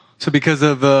So because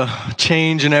of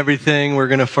change and everything, we're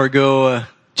going to forego a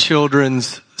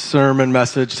children's sermon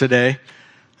message today.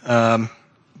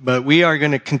 But we are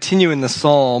going to continue in the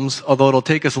Psalms, although it'll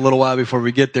take us a little while before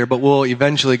we get there, but we'll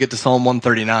eventually get to Psalm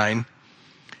 139,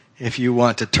 if you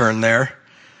want to turn there.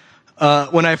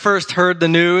 When I first heard the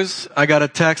news, I got a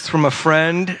text from a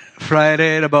friend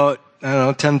Friday at about,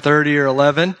 10:30 or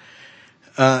 11,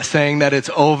 saying that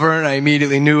it's over, and I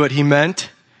immediately knew what he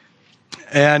meant.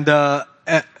 And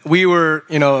we were,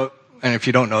 and if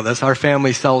you don't know this, our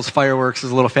family sells fireworks as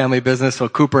a little family business, so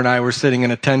Cooper and I were sitting in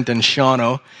a tent in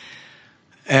Shawano,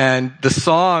 and the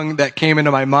song that came into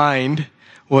my mind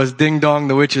was Ding Dong,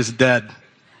 the Witch is Dead.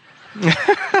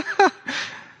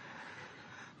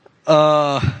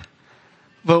 But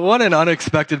what an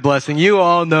unexpected blessing. You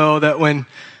all know that when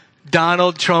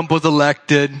Donald Trump was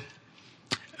elected,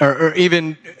 or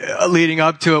even leading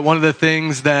up to it, one of the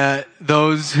things that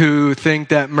those who think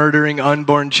that murdering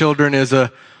unborn children is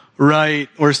a right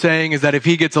were saying is that if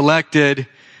he gets elected,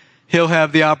 he'll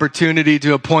have the opportunity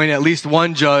to appoint at least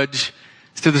one judge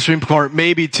to the Supreme Court,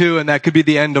 maybe two, and that could be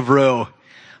the end of Roe.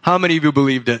 How many of you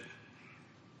believed it?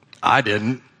 I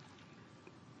didn't.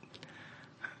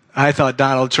 I thought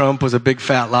Donald Trump was a big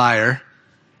fat liar.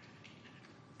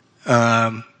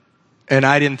 And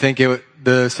I didn't think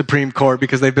the Supreme Court,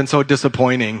 because they've been so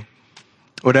disappointing,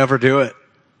 would ever do it.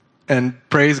 And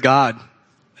praise God,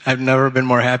 I've never been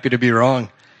more happy to be wrong.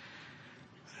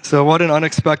 So what an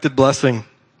unexpected blessing.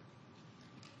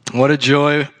 What a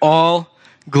joy. All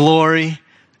glory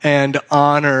and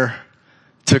honor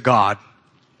to God.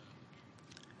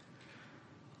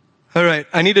 All right,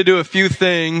 I need to do a few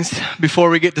things before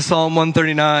we get to Psalm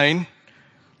 139.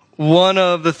 One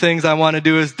of the things I want to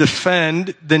do is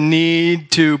defend the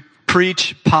need to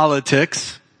preach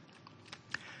politics.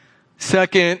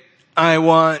 Second, I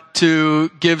want to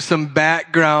give some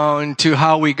background to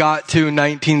how we got to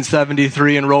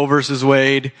 1973 and Roe versus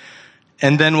Wade.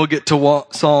 And then we'll get to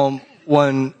Psalm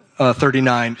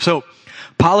 139. So,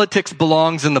 politics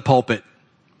belongs in the pulpit.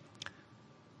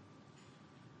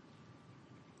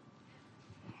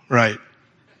 Right.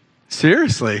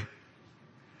 Seriously.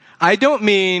 I don't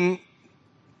mean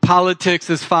politics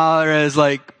as far as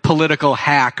like political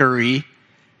hackery.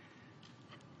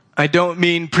 I don't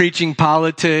mean preaching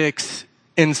politics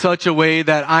in such a way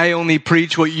that I only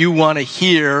preach what you want to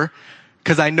hear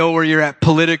because I know where you're at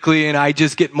politically and I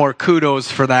just get more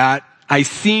kudos for that. I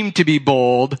seem to be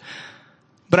bold,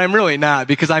 but I'm really not,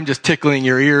 because I'm just tickling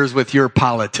your ears with your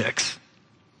politics.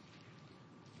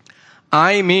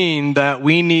 I mean that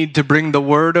we need to bring the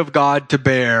Word of God to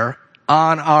bear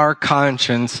on our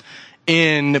conscience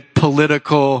in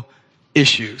political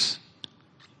issues.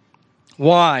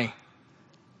 Why?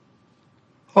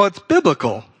 Well, it's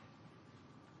biblical.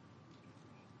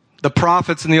 The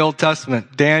prophets in the Old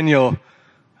Testament, Daniel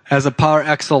as a par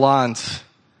excellence,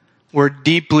 were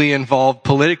deeply involved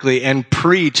politically and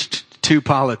preached to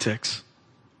politics.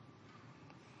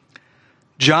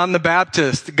 John the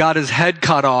Baptist got his head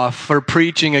cut off for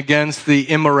preaching against the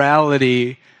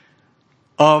immorality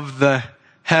of the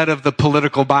head of the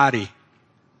political body,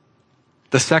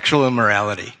 the sexual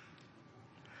immorality.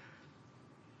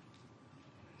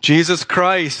 Jesus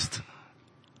Christ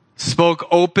spoke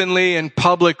openly and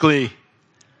publicly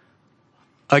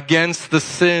against the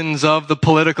sins of the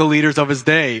political leaders of his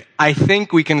day. I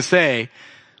think we can say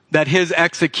that his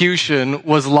execution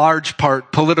was large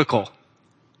part political.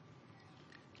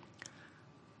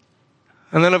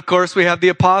 And then, of course, we have the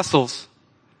apostles.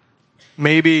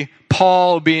 Maybe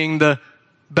Paul being the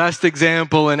best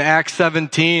example in Acts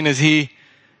 17 as he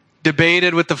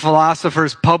debated with the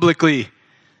philosophers publicly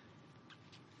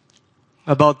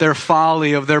about their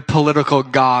folly of their political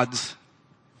gods.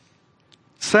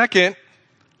 Second,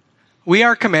 we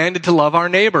are commanded to love our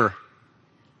neighbor.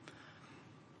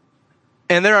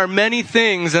 And there are many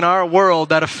things in our world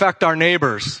that affect our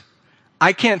neighbors.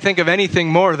 I can't think of anything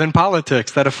more than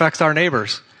politics that affects our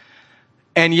neighbors.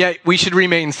 And yet we should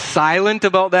remain silent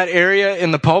about that area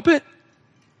in the pulpit?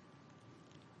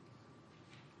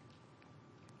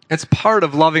 It's part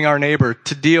of loving our neighbor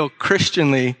to deal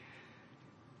Christianly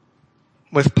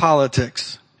with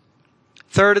politics.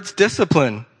 Third, it's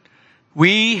discipline.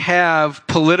 We have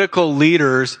political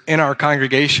leaders in our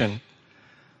congregation.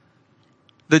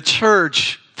 The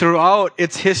church, throughout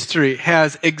its history,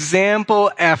 has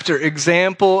example after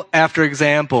example after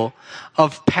example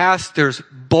of pastors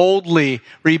boldly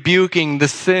rebuking the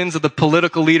sins of the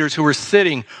political leaders who were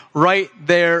sitting right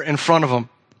there in front of them.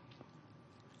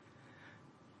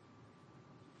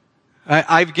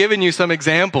 I've given you some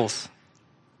examples.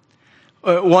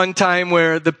 one time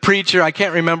where the preacher, I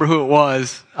can't remember who it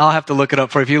was. I'll have to look it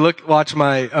up for you. If you watch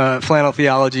my flannel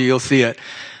theology, you'll see it.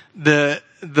 The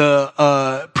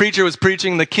preacher was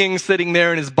preaching, the king sitting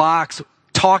there in his box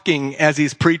talking as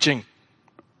he's preaching.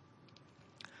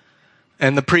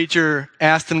 And the preacher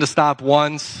asked him to stop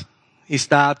once. He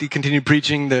stopped. He continued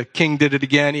preaching. The king did it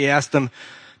again. He asked him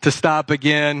to stop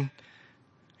again.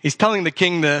 He's telling the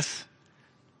king this.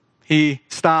 He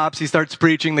stops. He starts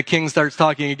preaching. The king starts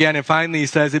talking again. And finally he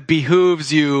says, it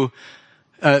behooves you,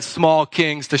 small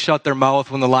kings, to shut their mouth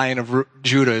when the Lion of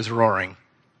Judah is roaring.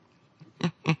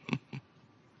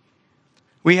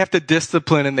 We have to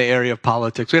discipline in the area of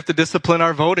politics. We have to discipline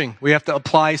our voting. We have to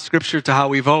apply Scripture to how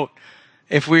we vote.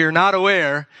 If we are not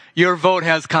aware, your vote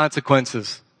has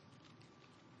consequences.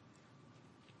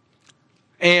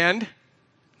 And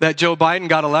that Joe Biden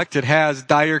got elected has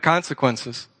dire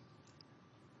consequences.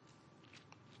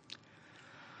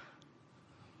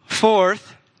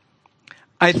 Fourth,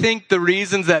 I think the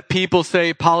reasons that people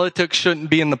say politics shouldn't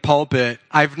be in the pulpit,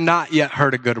 I've not yet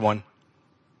heard a good one.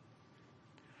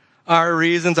 Our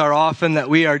reasons are often that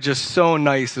we are just so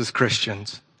nice as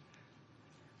Christians.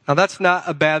 Now, that's not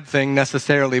a bad thing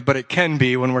necessarily, but it can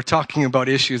be when we're talking about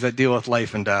issues that deal with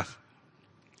life and death.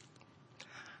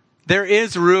 There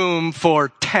is room for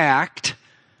tact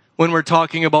when we're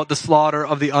talking about the slaughter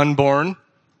of the unborn,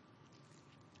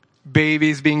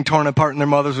 babies being torn apart in their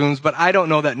mother's wombs, but I don't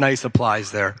know that nice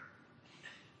applies there.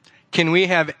 Can we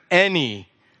have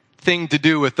anything to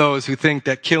do with those who think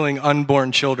that killing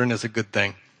unborn children is a good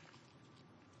thing?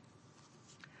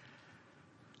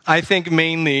 I think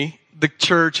mainly the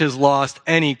church has lost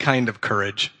any kind of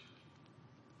courage.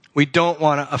 We don't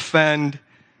want to offend.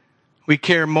 We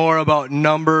care more about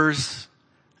numbers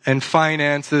and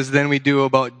finances than we do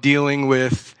about dealing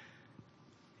with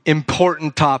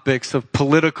important topics of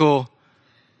political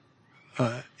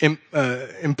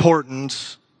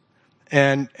importance.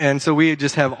 And so we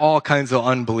just have all kinds of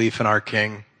unbelief in our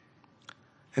king.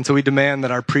 And so we demand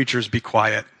that our preachers be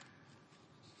quiet.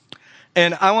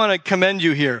 And I want to commend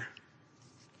you here,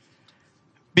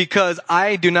 because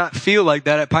I do not feel like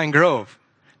that at Pine Grove.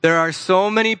 There are so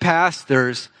many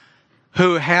pastors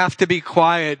who have to be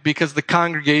quiet because the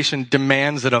congregation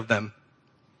demands it of them.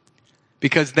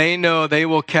 Because they know they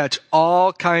will catch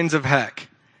all kinds of heck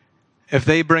if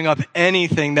they bring up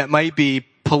anything that might be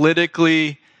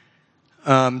politically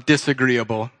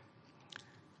disagreeable.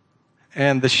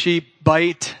 And the sheep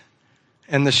bite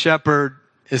and the shepherd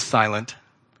is silent.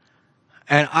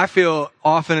 And I feel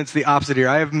often it's the opposite here.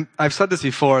 I've said this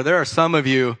before. There are some of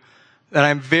you that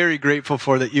I'm very grateful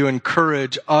for, that you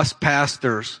encourage us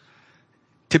pastors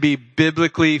to be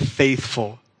biblically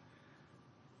faithful.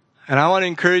 And I want to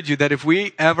encourage you that if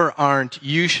we ever aren't,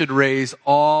 you should raise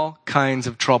all kinds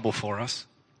of trouble for us.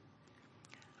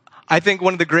 I think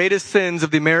one of the greatest sins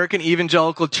of the American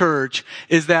evangelical church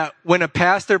is that when a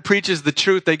pastor preaches the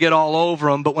truth, they get all over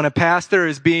him. But when a pastor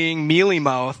is being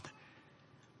mealy-mouthed,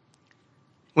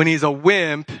 when he's a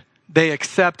wimp, they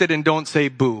accept it and don't say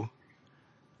boo.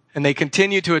 And they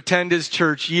continue to attend his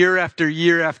church year after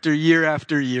year after year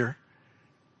after year.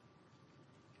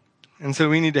 And so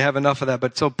we need to have enough of that.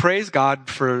 But so praise God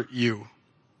for you.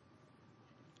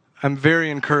 I'm very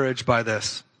encouraged by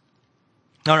this.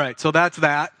 All right, so that's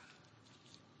that.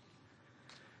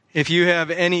 If you have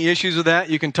any issues with that,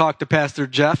 you can talk to Pastor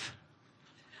Jeff.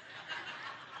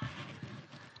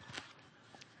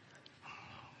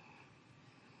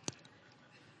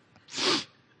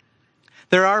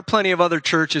 There are plenty of other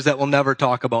churches that will never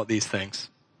talk about these things.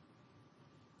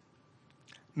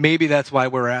 Maybe that's why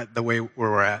we're at the way where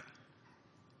we're at.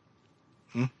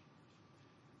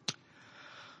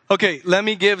 Okay, let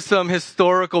me give some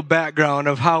historical background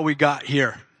of how we got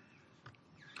here.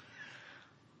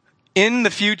 In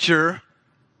the future,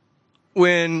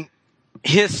 when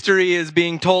history is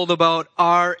being told about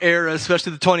our era,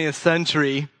 especially the 20th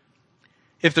century,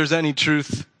 if there's any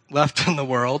truth left in the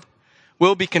world,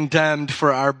 we'll be condemned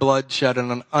for our bloodshed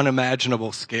on an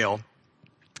unimaginable scale.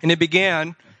 And it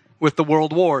began with the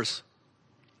world wars.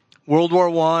 World War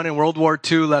I and World War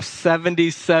II left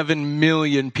 77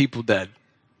 million people dead.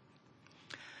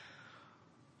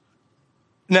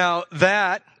 Now,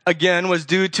 that, again, was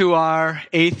due to our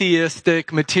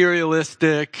atheistic,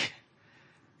 materialistic,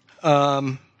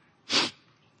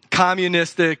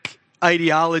 communistic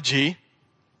ideology,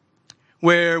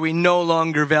 where we no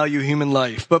longer value human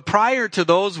life. But prior to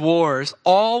those wars,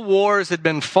 all wars had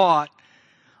been fought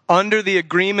under the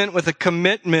agreement with a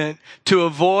commitment to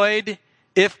avoid,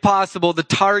 if possible, the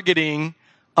targeting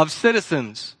of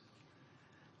citizens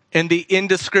and the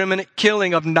indiscriminate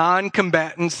killing of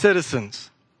non-combatant citizens.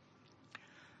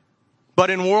 But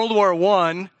in World War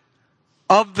I,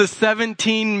 of the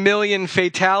 17 million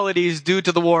fatalities due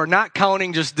to the war, not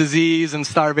counting just disease and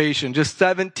starvation, just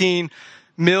 17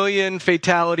 million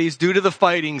fatalities due to the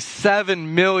fighting,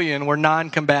 7 million were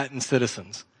non-combatant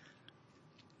citizens.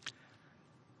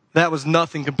 That was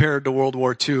nothing compared to World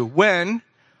War II, when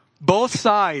both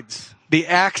sides, the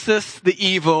Axis, the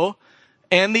evil,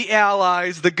 and the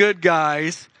Allies, the good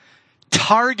guys,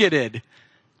 targeted,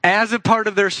 as a part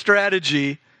of their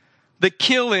strategy, the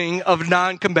killing of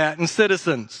non-combatant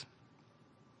citizens.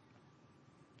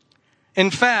 In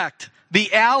fact,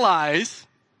 the Allies,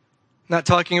 not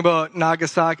talking about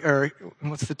Nagasaki, or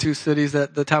what's the two cities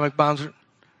that the atomic bombs were?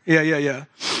 Yeah.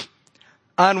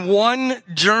 On one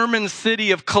German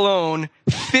city of Cologne,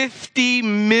 50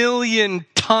 million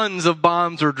tons of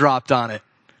bombs were dropped on it,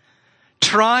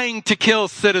 trying to kill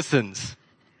citizens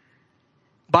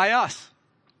by us.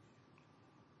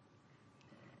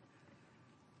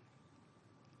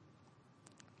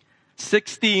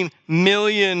 16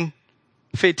 million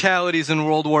fatalities in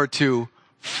World War II.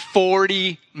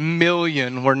 40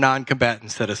 million were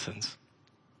non-combatant citizens.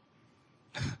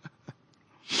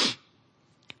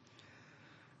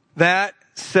 That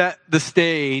set the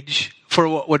stage for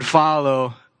what would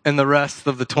follow in the rest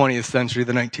of the 20th century,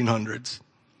 the 1900s.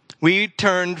 We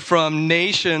turned from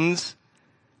nations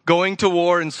going to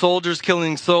war and soldiers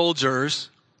killing soldiers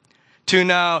to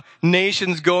now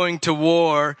nations going to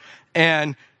war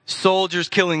and soldiers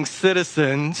killing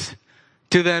citizens,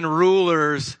 to then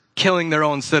rulers killing their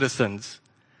own citizens.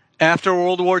 After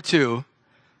World War II,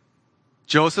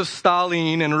 Joseph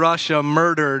Stalin in Russia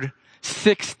murdered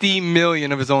 60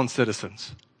 million of his own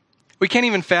citizens. We can't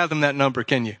even fathom that number,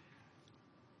 can you?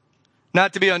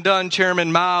 Not to be undone,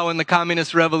 Chairman Mao in the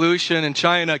Communist Revolution in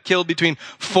China killed between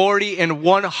 40 and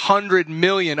 100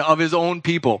 million of his own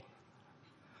people.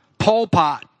 Pol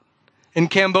Pot in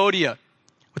Cambodia,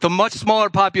 with a much smaller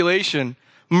population,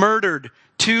 murdered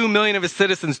 2 million of his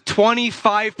citizens,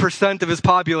 25% of his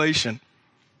population.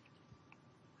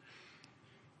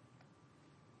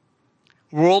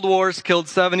 World wars killed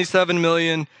 77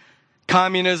 million.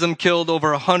 Communism killed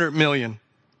over 100 million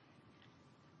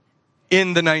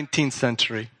in the 19th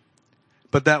century.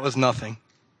 But that was nothing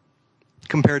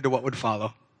compared to what would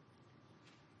follow.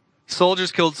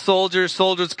 Soldiers killed soldiers,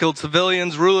 soldiers killed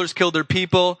civilians, rulers killed their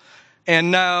people,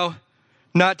 and now,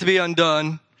 not to be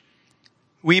undone,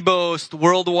 we boast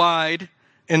worldwide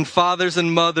in fathers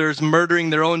and mothers murdering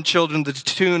their own children to the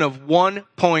tune of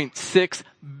 1.6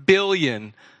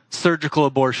 billion surgical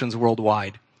abortions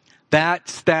worldwide. That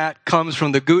stat comes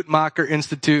from the Guttmacher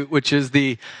Institute, which is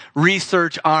the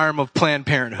research arm of Planned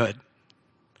Parenthood.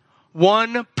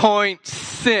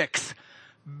 1.6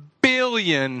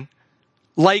 billion,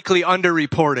 likely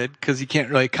underreported, because you can't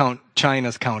really count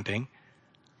China's counting.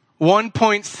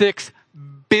 1.6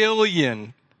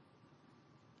 billion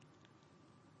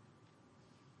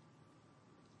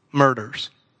murders.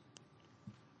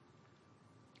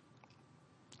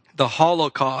 The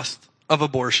Holocaust of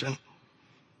abortion.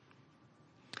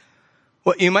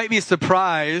 What you might be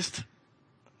surprised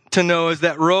to know is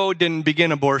that Roe didn't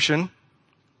begin abortion.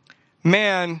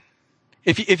 Man,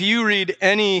 if you read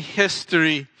any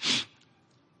history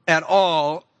at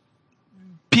all,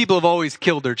 people have always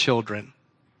killed their children.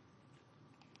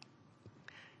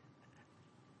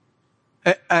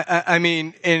 I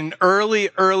mean, in early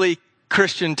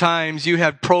Christian times, you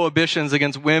had prohibitions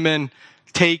against women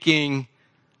taking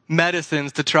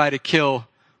medicines to try to kill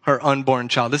her unborn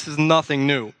child. This is nothing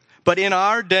new. But in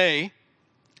our day,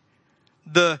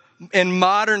 in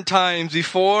modern times,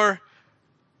 before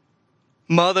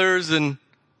mothers and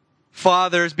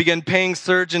fathers began paying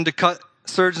surgeons to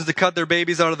cut their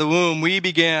babies out of the womb, we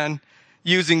began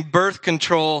using birth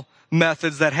control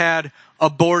methods that had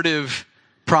abortive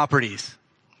properties,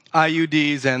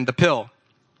 IUDs and the pill.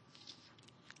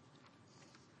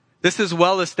 This is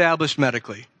well established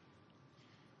medically.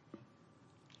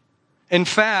 In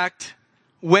fact,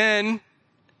 when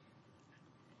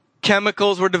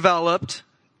chemicals were developed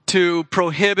to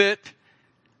prohibit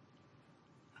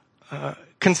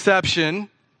conception,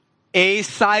 a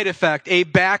side effect, a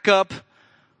backup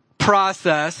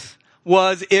process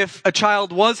was if a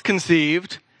child was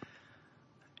conceived,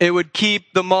 it would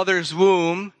keep the mother's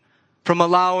womb from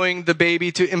allowing the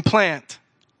baby to implant.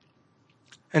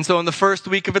 And so in the first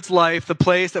week of its life, the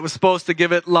place that was supposed to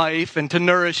give it life and to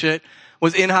nourish it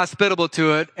was inhospitable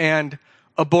to it and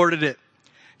aborted it.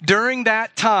 During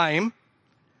that time,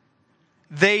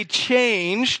 they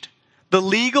changed the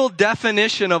legal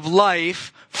definition of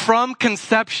life from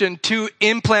conception to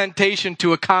implantation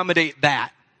to accommodate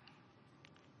that.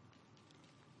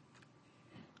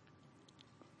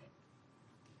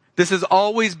 This has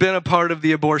always been a part of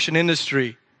the abortion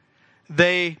industry.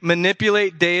 They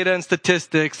manipulate data and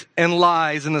statistics and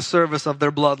lies in the service of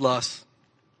their bloodlust.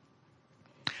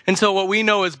 And so what we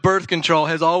know as birth control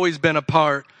has always been a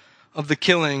part of the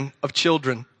killing of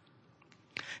children.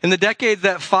 In the decades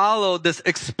that followed this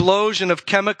explosion of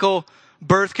chemical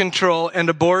birth control and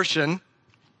abortions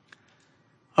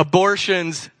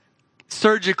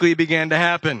surgically began to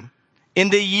happen. In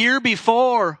the year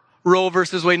before Roe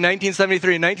versus Wade,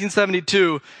 1973 and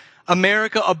 1972,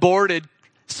 America aborted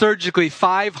surgically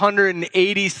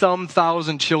 580-some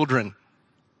thousand children.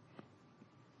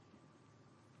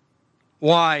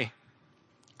 Why?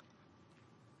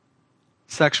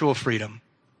 Sexual freedom.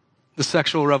 The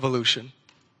sexual revolution.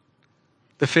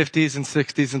 The 50s and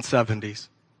 60s and 70s.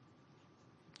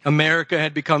 America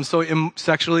had become so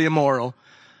sexually immoral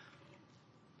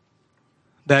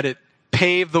that it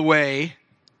paved the way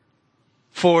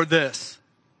for this.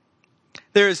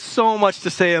 There is so much to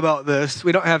say about this.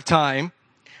 We don't have time.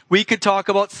 We could talk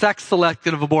about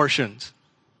sex-selective abortions.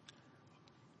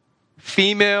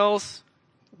 Females,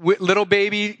 little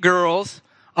baby girls,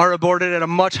 are aborted at a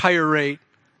much higher rate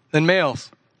than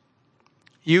males.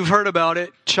 You've heard about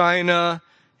it. China,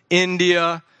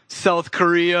 India, South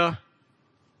Korea.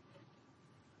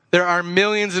 There are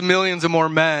millions and millions of more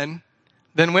men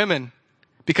than women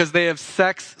because they have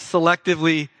sex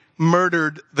selectively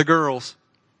murdered the girls.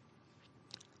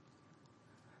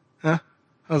 Huh?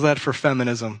 How's that for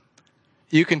feminism?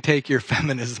 You can take your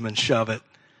feminism and shove it.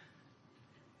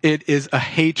 It is a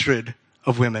hatred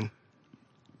of women.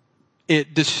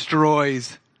 It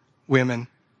destroys women.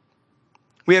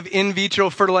 We have in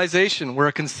vitro fertilization, where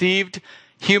a conceived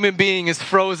human being is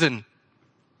frozen.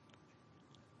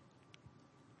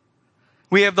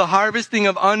 We have the harvesting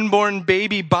of unborn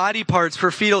baby body parts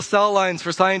for fetal cell lines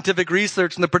for scientific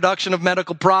research and the production of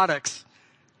medical products.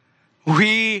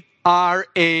 We are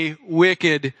a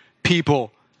wicked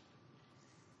people.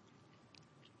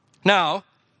 Now,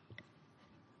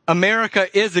 America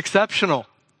is exceptional.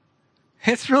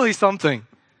 It's really something.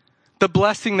 The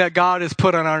blessing that God has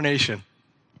put on our nation.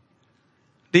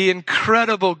 The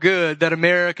incredible good that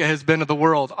America has been to the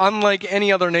world, unlike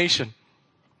any other nation.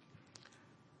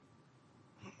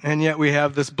 And yet we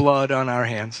have this blood on our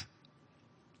hands.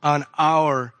 On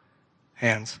our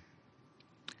hands.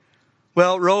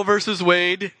 Well, Roe versus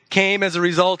Wade came as a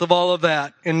result of all of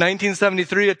that. In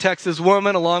 1973, a Texas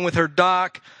woman, along with her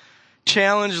doc,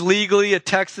 challenged legally a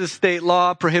Texas state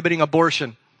law prohibiting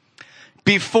abortion.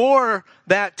 Before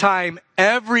that time,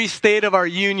 every state of our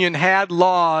union had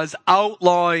laws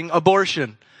outlawing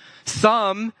abortion.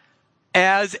 Some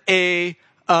as a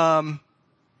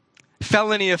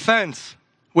felony offense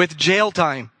with jail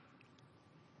time.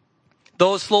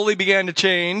 Those slowly began to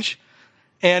change.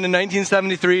 And in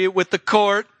 1973, with the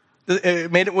court, it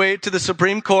made its way to the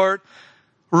Supreme Court,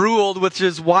 ruled, which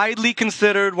is widely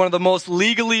considered one of the most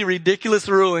legally ridiculous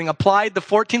ruling, applied the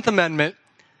 14th Amendment,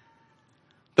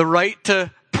 the right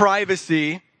to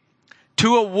privacy,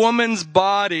 to a woman's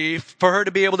body for her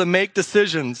to be able to make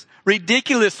decisions.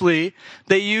 Ridiculously,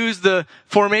 they used the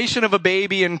formation of a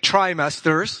baby in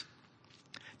trimesters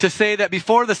to say that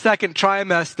before the second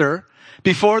trimester,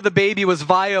 before the baby was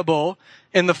viable,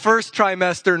 in the first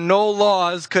trimester, no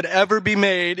laws could ever be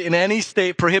made in any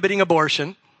state prohibiting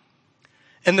abortion.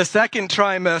 In the second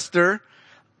trimester,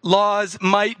 laws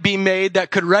might be made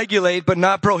that could regulate but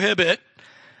not prohibit.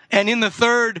 And in the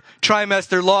third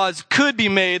trimester, laws could be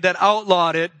made that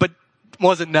outlawed it but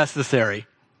wasn't necessary.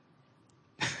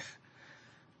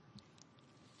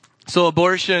 So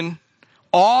abortion,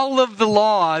 all of the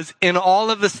laws in all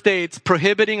of the states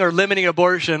prohibiting or limiting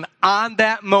abortion on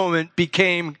that moment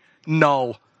became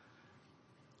null.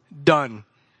 Done.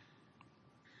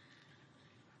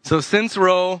 So since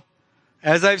Roe,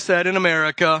 as I've said, in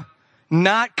America,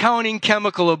 not counting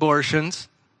chemical abortions,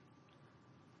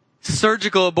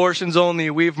 surgical abortions only,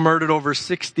 we've murdered over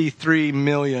 63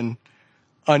 million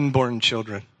unborn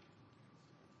children.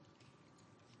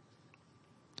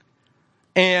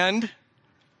 And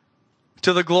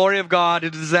to the glory of God,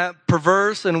 it is that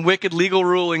perverse and wicked legal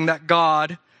ruling that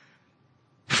God,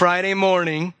 Friday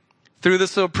morning, through the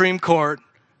Supreme Court,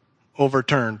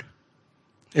 overturned.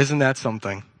 Isn't that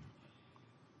something?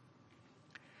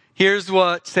 Here's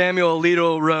what Samuel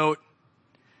Alito wrote.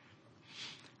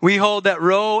 We hold that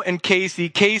Roe and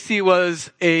Casey was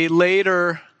a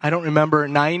later, I don't remember,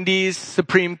 90s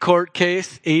Supreme Court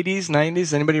case, 80s,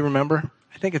 90s, anybody remember?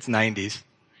 I think it's 90s.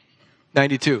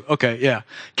 92, okay, yeah.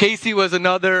 Casey was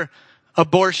another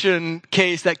abortion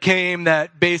case that came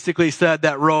that basically said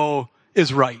that Roe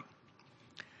is right.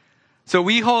 So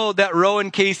we hold that Roe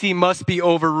and Casey must be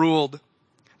overruled.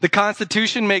 The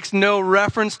Constitution makes no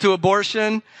reference to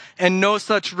abortion, and no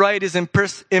such right is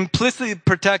implicitly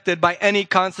protected by any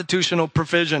constitutional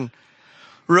provision.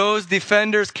 Roe's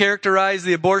defenders characterize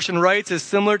the abortion rights as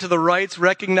similar to the rights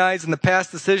recognized in the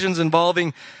past decisions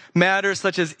involving matters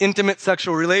such as intimate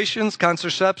sexual relations,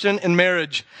 contraception, and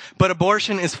marriage. But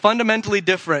abortion is fundamentally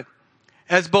different,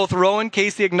 as both Roe and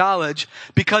Casey acknowledge,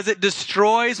 because it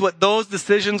destroys what those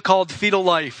decisions called fetal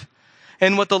life,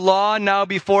 and what the law now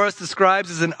before us describes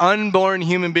as an unborn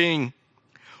human being.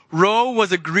 Roe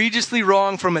was egregiously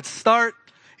wrong from its start,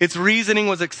 its reasoning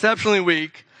was exceptionally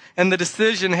weak, and the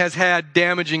decision has had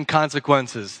damaging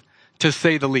consequences, to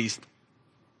say the least.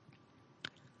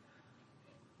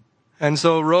 And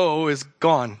so Roe is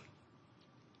gone.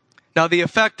 Now the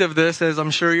effect of this, as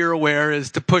I'm sure you're aware, is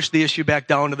to push the issue back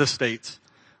down to the states.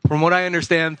 From what I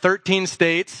understand, 13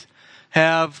 states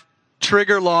have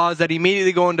trigger laws that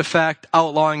immediately go into effect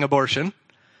outlawing abortion.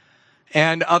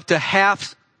 And up to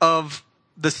half of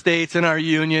the states in our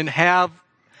union have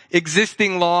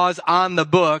existing laws on the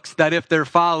books that, if they're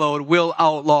followed, will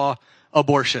outlaw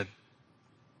abortion.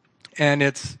 And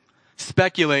it's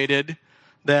speculated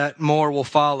that more will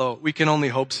follow. We can only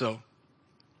hope so.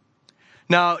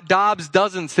 Now, Dobbs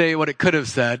doesn't say what it could have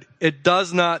said. It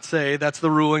does not say, that's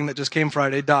the ruling that just came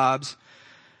Friday, Dobbs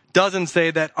doesn't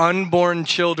say that unborn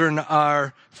children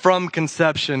are from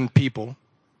conception people.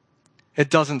 It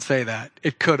doesn't say that.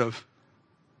 It could have.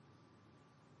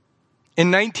 In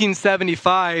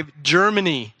 1975,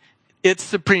 Germany, its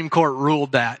Supreme Court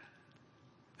ruled that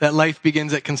life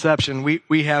begins at conception.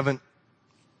 We haven't.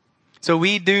 So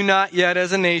we do not yet,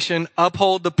 as a nation,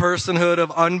 uphold the personhood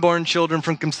of unborn children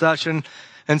from conception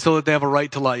and so that they have a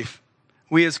right to life.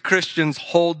 We as Christians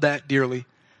hold that dearly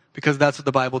because that's what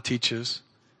the Bible teaches.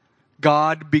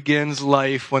 God begins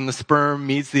life when the sperm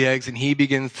meets the eggs and he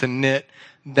begins to knit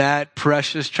that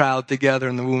precious child together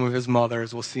in the womb of his mother,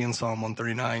 as we'll see in Psalm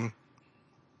 139.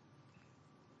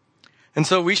 And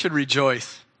so we should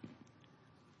rejoice,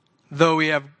 though we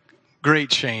have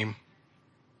great shame.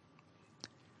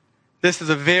 This is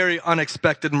a very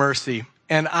unexpected mercy,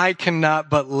 and I cannot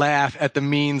but laugh at the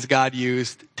means God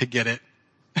used to get it.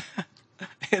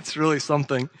 It's really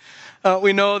something.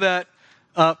 We know that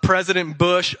President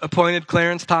Bush appointed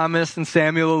Clarence Thomas and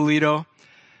Samuel Alito.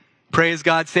 Praise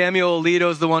God. Samuel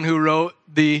Alito is the one who wrote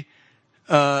the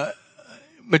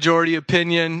majority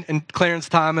opinion, and Clarence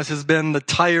Thomas has been the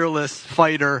tireless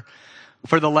fighter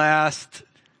for the last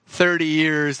 30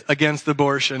 years against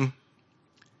abortion.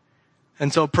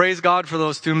 And so praise God for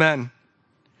those two men.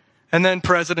 And then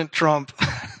President Trump.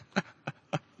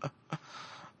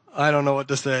 I don't know what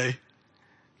to say.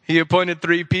 He appointed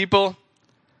 3 people: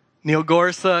 Neil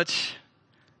Gorsuch,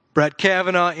 Brett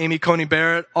Kavanaugh, Amy Coney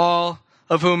Barrett, all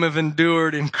of whom have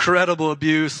endured incredible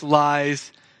abuse,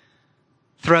 lies,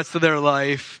 threats to their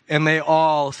life, and they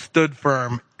all stood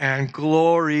firm, and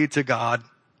glory to God.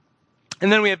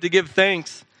 And then we have to give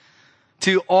thanks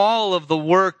to all of the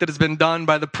work that has been done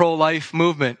by the pro-life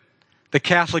movement. The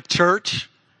Catholic Church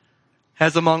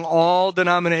has, among all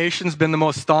denominations, been the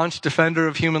most staunch defender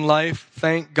of human life.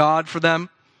 Thank God for them.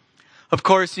 Of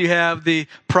course, you have the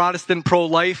Protestant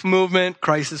pro-life movement,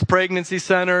 crisis pregnancy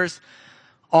centers,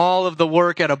 all of the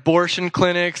work at abortion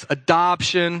clinics,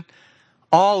 adoption,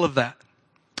 all of that.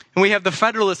 And we have the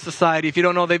Federalist Society. If you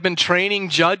don't know, they've been training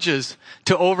judges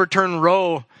to overturn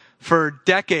Roe for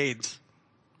decades.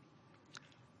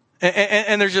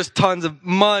 And there's just tons of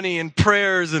money and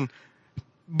prayers and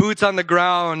boots on the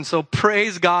ground. So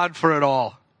praise God for it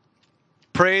all.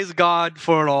 Praise God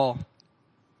for it all.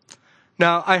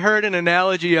 Now, I heard an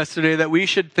analogy yesterday that we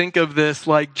should think of this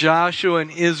like Joshua and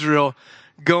Israel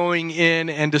going in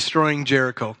and destroying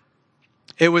Jericho.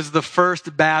 It was the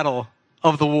first battle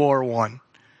of the war won.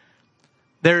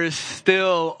 There is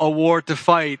still a war to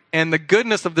fight. And the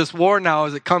goodness of this war now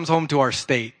is it comes home to our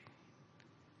state.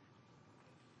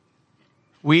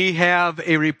 We have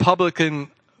a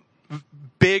Republican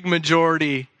big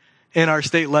majority in our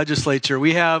state legislature.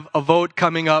 We have a vote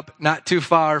coming up not too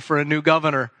far for a new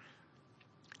governor.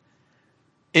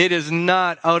 It is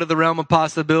not out of the realm of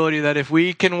possibility that if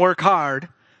we can work hard,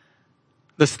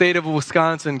 the state of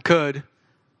Wisconsin could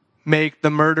make the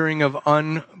murdering of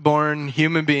unborn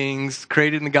human beings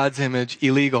created in God's image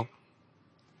illegal.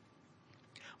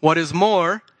 What is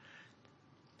more,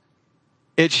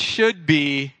 it should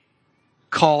be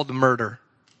called murder.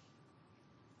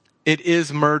 It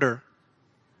is murder.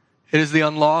 It is the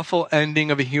unlawful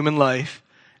ending of a human life,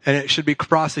 and it should be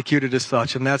prosecuted as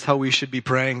such, and that's how we should be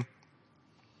praying.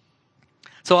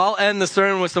 So I'll end the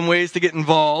sermon with some ways to get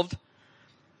involved,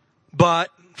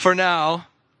 but for now,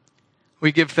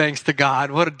 we give thanks to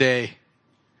God. What a day.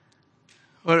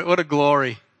 What a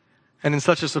glory. And in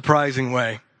such a surprising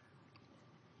way.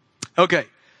 Okay.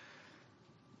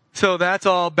 So that's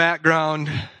all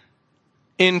background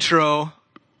intro.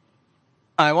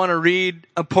 I want to read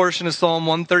a portion of Psalm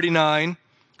 139,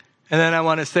 and then I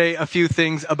want to say a few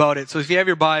things about it. So if you have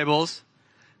your Bibles,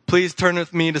 please turn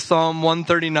with me to Psalm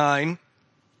 139.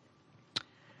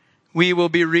 We will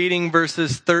be reading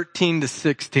verses 13 to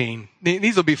 16.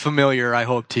 These will be familiar, I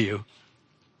hope, to you.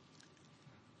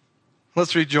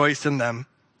 Let's rejoice in them.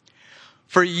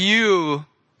 For you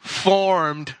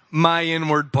formed my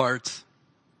inward parts.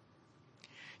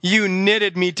 You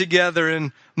knitted me together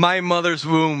in my mother's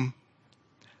womb.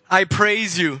 I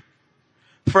praise you,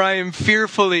 for I am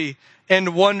fearfully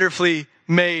and wonderfully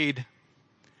made.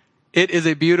 It is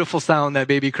a beautiful sound, that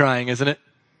baby crying, isn't it?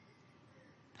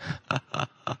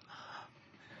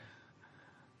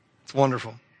 It's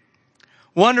wonderful.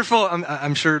 Wonderful.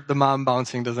 I'm sure the mom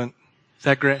bouncing doesn't. Is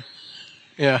that great?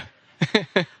 Yeah.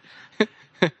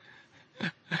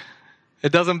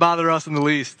 It doesn't bother us in the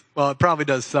least. Well, it probably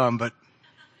does some, but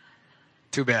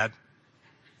too bad.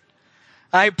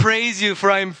 I praise you,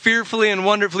 for I am fearfully and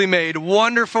wonderfully made.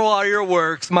 Wonderful are your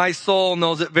works. My soul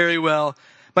knows it very well.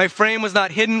 My frame was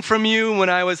not hidden from you when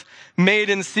I was made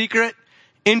in secret,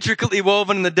 intricately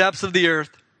woven in the depths of the earth.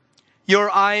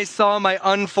 Your eyes saw my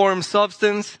unformed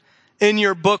substance. In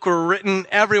your book were written,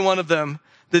 every one of them,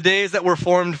 the days that were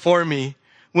formed for me,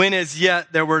 when as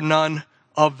yet there were none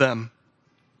of them.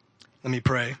 Let me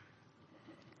pray.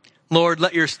 Lord,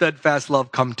 let your steadfast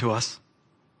love come to us.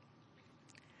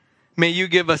 May you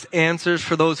give us answers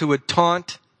for those who would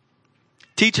taunt.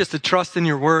 Teach us to trust in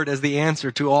your word as the answer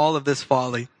to all of this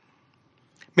folly.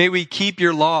 May we keep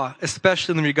your law,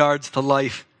 especially in regards to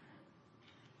life.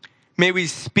 May we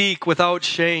speak without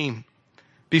shame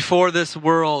before this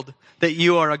world that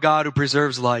you are a God who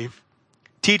preserves life.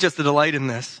 Teach us to delight in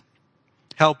this.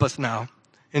 Help us now.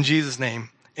 In Jesus' name,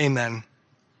 amen.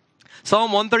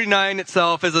 Psalm 139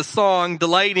 itself is a song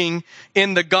delighting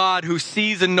in the God who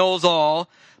sees and knows all,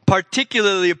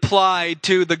 particularly applied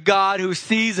to the God who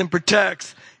sees and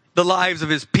protects the lives of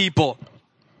his people.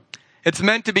 It's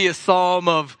meant to be a psalm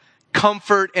of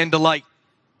comfort and delight.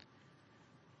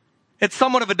 It's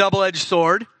somewhat of a double-edged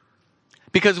sword,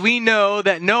 because we know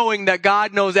that knowing that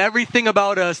God knows everything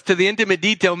about us to the intimate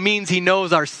detail means he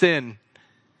knows our sin.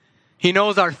 He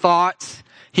knows our thoughts.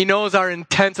 He knows our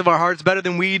intents of our hearts better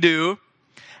than we do.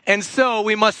 And so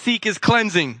we must seek his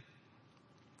cleansing.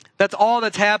 That's all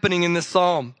that's happening in this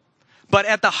psalm. But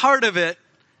at the heart of it,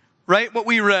 right, what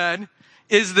we read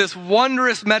is this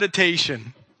wondrous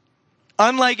meditation,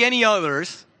 unlike any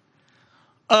others,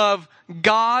 of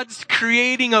God's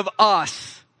creating of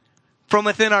us from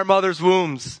within our mother's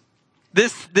wombs.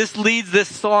 This leads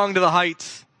this song to the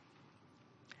heights.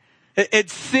 It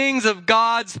sings of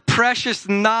God's precious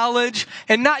knowledge,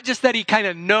 and not just that he kind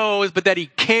of knows, but that he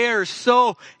cares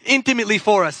so intimately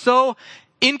for us, so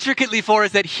intricately for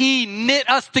us, that he knit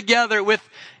us together with,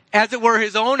 as it were,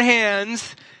 his own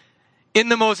hands in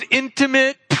the most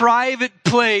intimate, private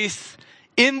place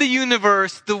in the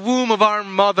universe, the womb of our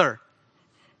mother.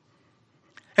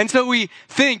 And so we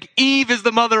think Eve is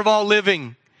the mother of all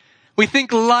living. We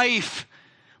think life.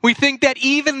 We think that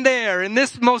even there, in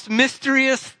this most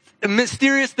mysterious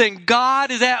thing, God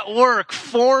is at work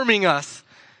forming us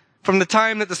from the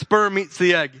time that the sperm meets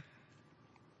the egg.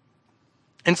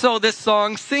 And so this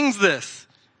song sings this.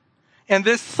 And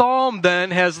this psalm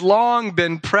then has long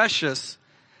been precious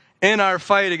in our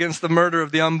fight against the murder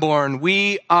of the unborn.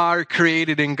 We are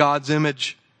created in God's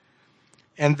image.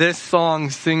 And this song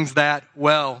sings that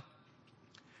well.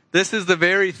 This is the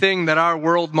very thing that our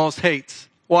world most hates.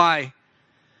 Why?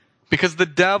 Because the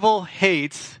devil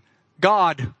hates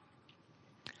God.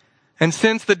 And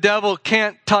since the devil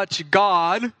can't touch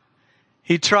God,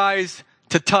 he tries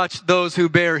to touch those who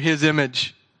bear his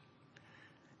image.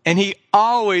 And he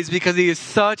always, because he is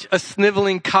such a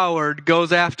sniveling coward,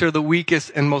 goes after the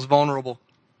weakest and most vulnerable.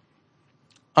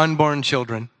 Unborn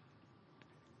children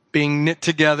being knit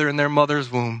together in their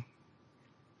mother's womb.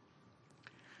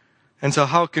 And so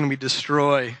how can we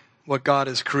destroy what God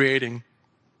is creating?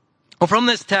 Well, from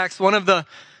this text, one of the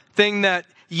thing that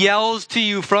yells to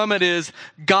you from it is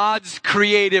God's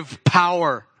creative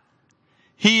power.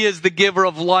 He is the giver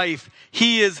of life.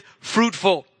 He is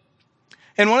fruitful.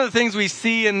 And one of the things we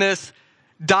see in this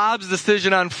Dobbs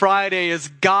decision on Friday is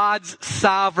God's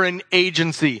sovereign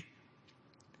agency.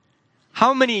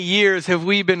 How many years have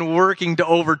we been working to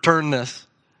overturn this?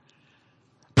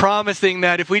 Promising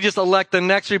that if we just elect the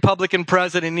next Republican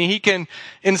president, he can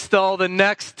install the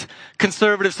next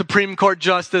conservative Supreme Court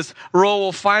justice, Roe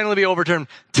will finally be overturned.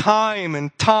 Time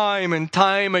and time and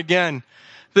time again.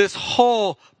 this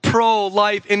whole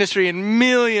pro-life industry and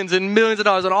millions of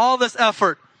dollars and all this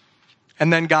effort.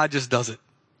 And then God just does it.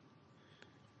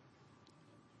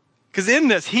 Because in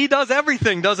this, he does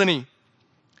everything, doesn't he?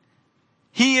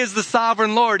 He is the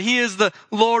sovereign Lord. He is the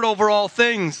Lord over all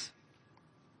things.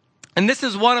 And this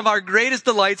is one of our greatest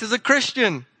delights as a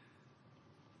Christian.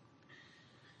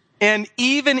 And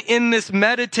even in this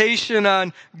meditation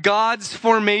on God's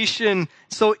formation,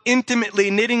 so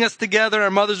intimately knitting us together in our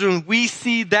mother's womb, we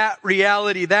see that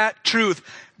reality, that truth.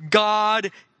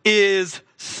 God is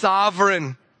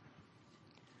sovereign.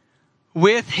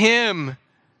 With him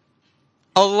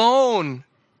alone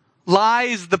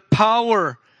lies the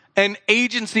power and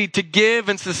agency to give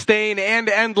and sustain and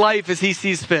end life as he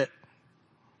sees fit.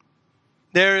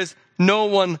 There is no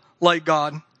one like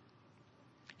God.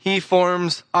 He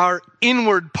forms our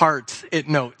inward parts, it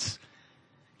notes.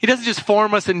 He doesn't just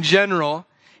form us in general.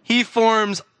 He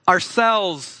forms our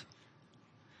cells,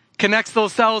 connects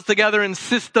those cells together in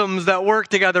systems that work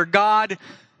together. God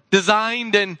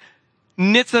designed and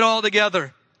knits it all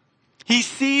together. He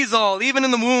sees all. Even in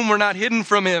the womb, we're not hidden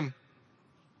from him.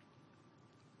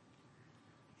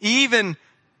 Even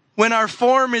when our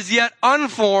form is yet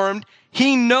unformed,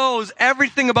 he knows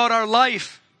everything about our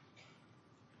life.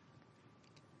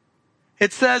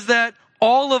 It says that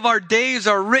all of our days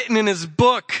are written in his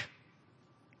book.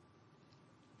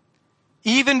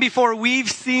 Even before we've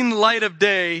seen the light of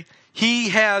day, he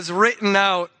has written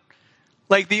out,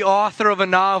 like the author of a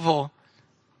novel,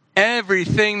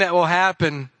 everything that will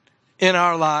happen in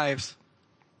our lives.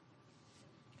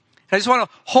 I just want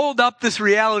to hold up this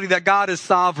reality that God is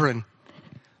sovereign.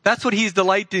 That's what he's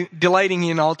delighting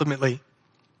in ultimately.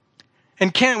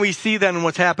 And can't we see then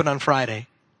what's happened on Friday?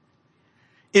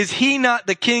 Is he not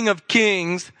the King of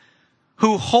Kings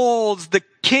who holds the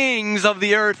kings of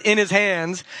the earth in his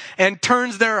hands and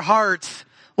turns their hearts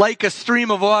like a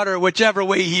stream of water whichever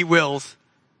way he wills?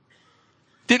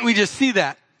 Didn't we just see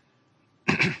that?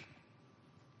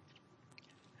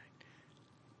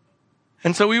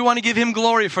 And so we want to give him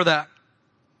glory for that.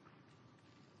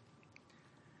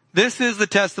 This is the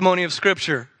testimony of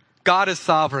Scripture. God is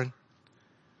sovereign.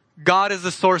 God is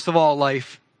the source of all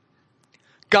life.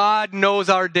 God knows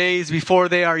our days before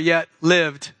they are yet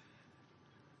lived.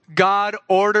 God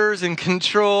orders and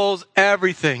controls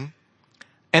everything,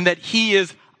 and that he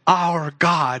is our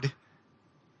God.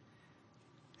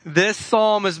 This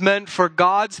psalm is meant for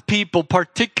God's people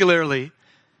particularly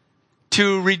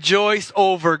to rejoice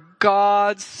over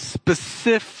God's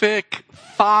specific,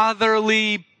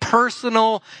 fatherly,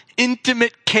 personal,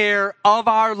 intimate care of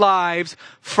our lives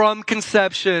from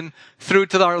conception through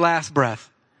to our last breath.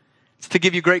 It's to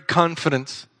give you great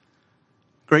confidence,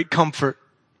 great comfort,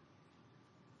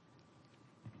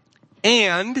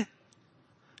 and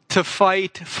to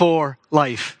fight for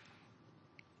life.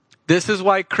 This is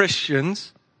why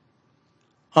Christians,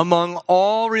 among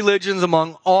all religions,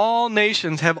 among all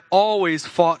nations, have always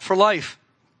fought for life.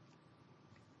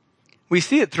 We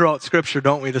see it throughout Scripture,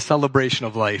 don't we? The celebration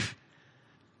of life.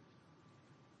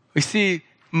 We see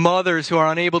mothers who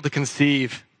are unable to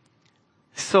conceive,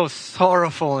 so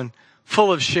sorrowful and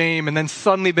full of shame, and then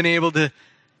suddenly been able to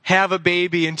have a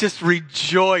baby and just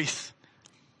rejoice.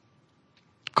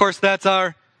 Of course, that's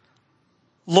our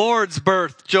Lord's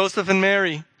birth, Joseph and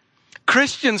Mary.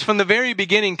 Christians from the very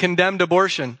beginning condemned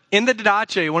abortion. In the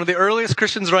Didache, one of the earliest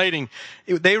Christians writing,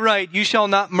 they write, "You shall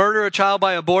not murder a child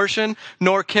by abortion,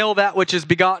 nor kill that which is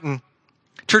begotten."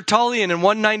 Tertullian in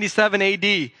 197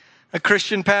 AD, a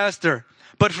Christian pastor.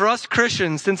 "But for us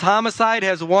Christians, since homicide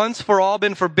has once for all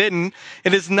been forbidden,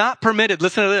 it is not permitted,"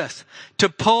 listen to this, "to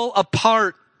pull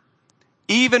apart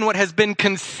even what has been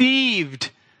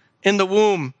conceived in the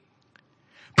womb.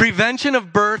 Prevention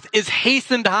of birth is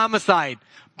hastened homicide.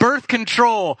 Birth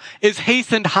control is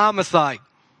hastened homicide.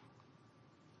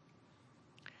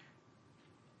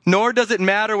 Nor does it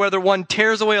matter whether one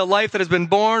tears away a life that has been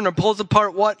born or pulls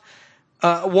apart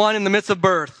one in the midst of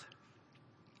birth.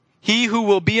 He who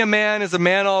will be a man is a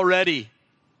man already."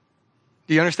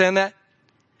 Do you understand that?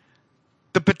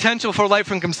 The potential for life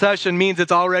from conception means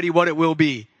it's already what it will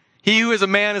be. He who is a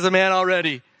man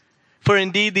already. For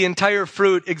indeed the entire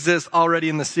fruit exists already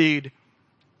in the seed.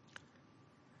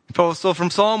 So from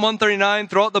Psalm 139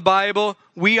 throughout the Bible,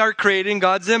 we are created in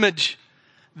God's image.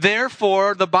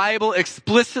 Therefore, the Bible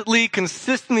explicitly,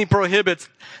 consistently prohibits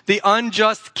the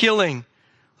unjust killing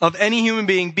of any human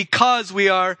being because we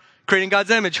are creating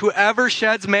God's image. Whoever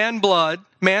sheds man's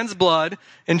blood,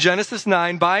 in Genesis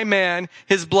 9, by man,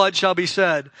 his blood shall be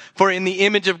shed. For in the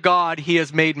image of God, he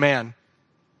has made man.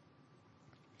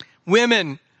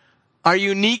 Women are are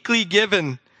uniquely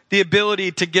given the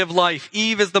ability to give life.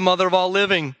 Eve is the mother of all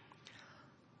living.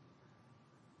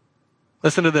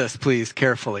 Listen to this, please,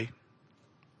 carefully.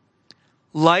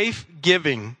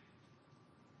 Life-giving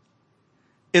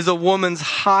is a woman's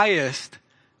highest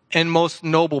and most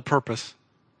noble purpose.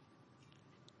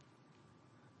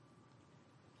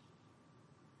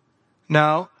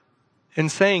 Now, in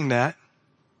saying that,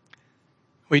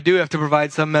 we do have to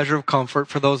provide some measure of comfort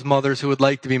for those mothers who would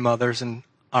like to be mothers and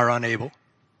are unable.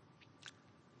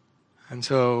 And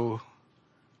so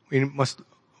we must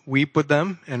weep with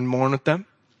them and mourn with them.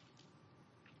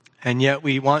 And yet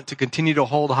we want to continue to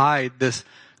hold high this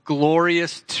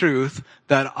glorious truth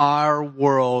that our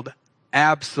world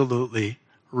absolutely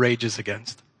rages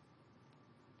against.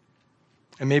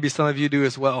 And maybe some of you do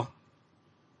as well.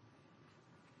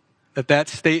 That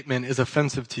statement is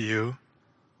offensive to you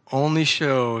only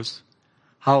shows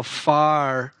how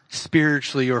far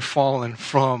spiritually you're fallen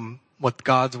from what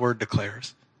God's word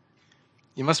declares.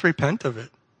 You must repent of it.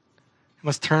 You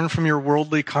must turn from your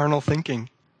worldly, carnal thinking.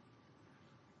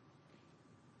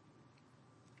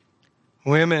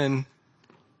 Women,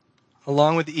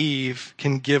 along with Eve,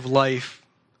 can give life.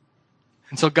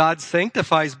 And so God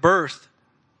sanctifies birth.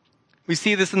 We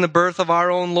see this in the birth of our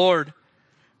own Lord.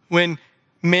 When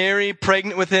Mary,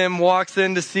 pregnant with him, walks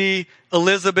in to see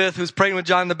Elizabeth, who's pregnant with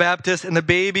John the Baptist, and the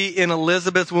baby in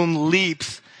Elizabeth's womb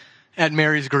leaps at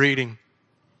Mary's greeting.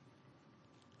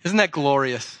 Isn't that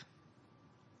glorious?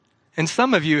 And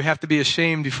some of you have to be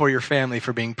ashamed before your family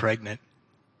for being pregnant.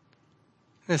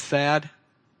 Isn't it sad?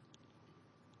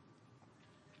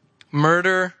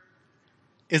 Murder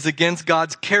is against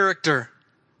God's character.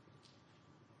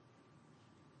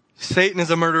 Satan is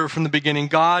a murderer from the beginning.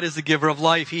 God is the giver of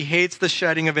life. He hates the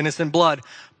shedding of innocent blood,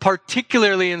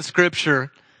 particularly in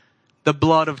Scripture, the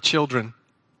blood of children.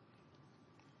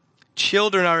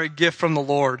 Children are a gift from the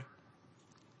Lord.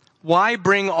 Why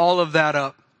bring all of that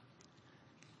up?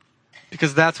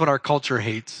 Because that's what our culture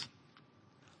hates.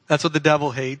 That's what the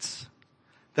devil hates.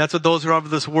 That's what those who are of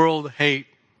this world hate.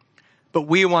 But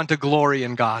we want to glory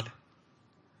in God.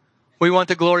 We want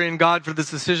to glory in God for this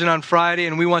decision on Friday,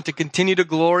 and we want to continue to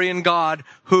glory in God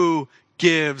who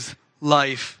gives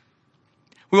life.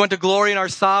 We want to glory in our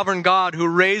sovereign God who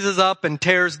raises up and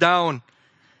tears down,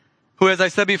 who, as I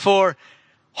said before,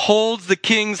 holds the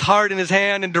king's heart in his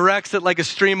hand and directs it like a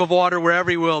stream of water wherever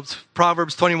he wills.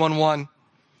 Proverbs 21:1.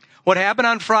 What happened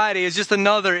on Friday is just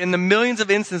another in the millions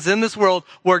of instances in this world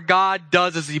where God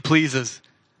does as he pleases.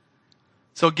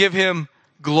 So give him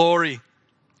glory.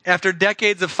 After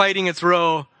decades of fighting its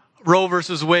Roe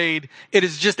versus Wade, it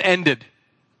has just ended.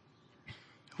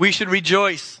 We should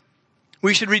rejoice.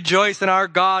 We should rejoice in our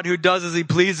God who does as he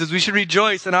pleases. We should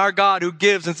rejoice in our God who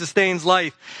gives and sustains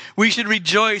life. We should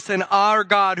rejoice in our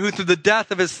God who through the death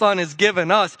of his Son has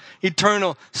given us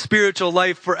eternal spiritual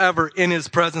life forever in his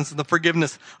presence and the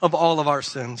forgiveness of all of our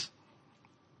sins.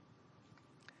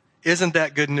 Isn't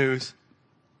that good news?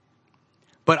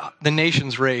 But the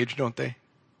nations rage, don't they?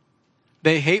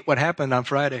 They hate what happened on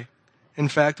Friday. In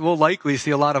fact, we'll likely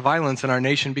see a lot of violence in our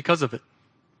nation because of it.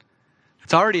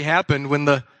 It's already happened when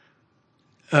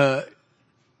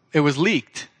it was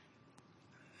leaked.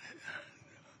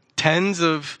 Tens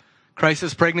of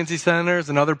crisis pregnancy centers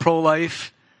and other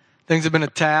pro-life things have been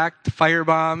attacked,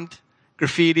 firebombed,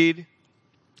 graffitied.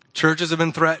 Churches have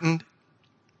been threatened.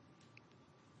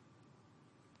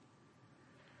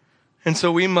 And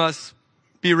so we must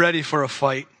be ready for a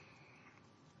fight.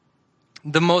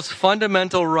 The most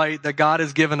fundamental right that God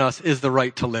has given us is the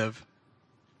right to live.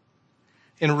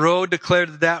 And Roe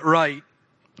declared that right,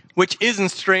 which is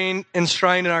enshrined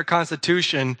in our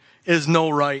Constitution, is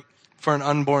no right for an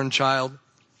unborn child.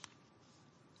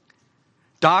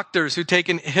 Doctors who take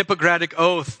an Hippocratic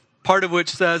oath, part of which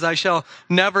says, I shall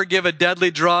never give a deadly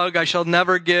drug, I shall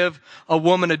never give a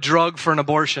woman a drug for an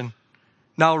abortion,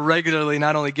 now regularly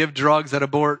not only give drugs that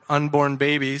abort unborn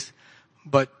babies,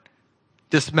 but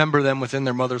dismember them within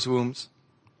their mother's wombs.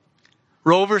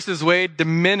 Roe versus Wade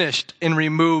diminished and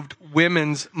removed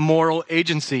women's moral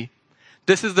agency.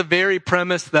 This is the very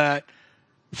premise that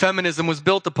feminism was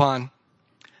built upon.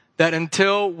 That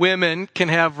until women can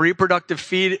have reproductive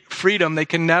freedom, they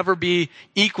can never be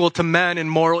equal to men in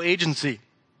moral agency.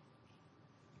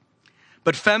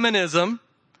 But feminism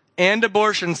and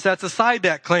abortion sets aside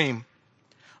that claim.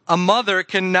 A mother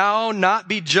can now not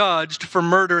be judged for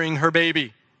murdering her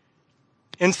baby.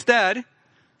 Instead,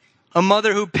 a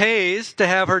mother who pays to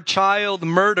have her child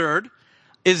murdered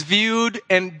is viewed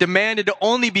and demanded to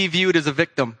only be viewed as a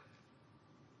victim.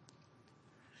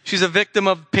 She's a victim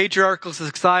of patriarchal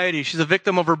society. She's a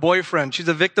victim of her boyfriend. She's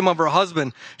a victim of her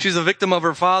husband. She's a victim of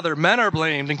her father. Men are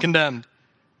blamed and condemned.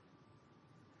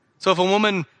 So if a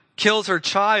woman kills her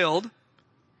child,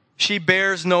 she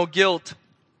bears no guilt.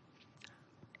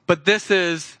 But this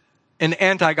is an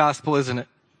anti-gospel, isn't it?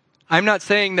 I'm not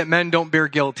saying that men don't bear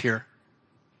guilt here.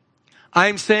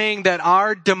 I'm saying that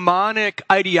our demonic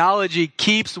ideology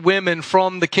keeps women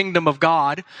from the kingdom of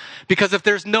God, because if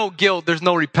there's no guilt, there's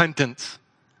no repentance.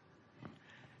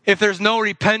 If there's no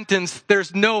repentance,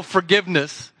 there's no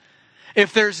forgiveness.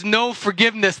 If there's no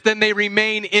forgiveness, then they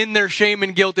remain in their shame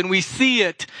and guilt. And we see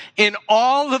it in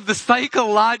all of the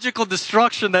psychological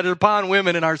destruction that is upon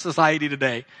women in our society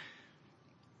today.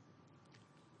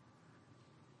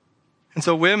 And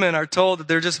so women are told that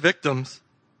they're just victims.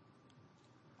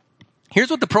 Here's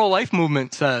what the pro-life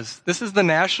movement says. This is the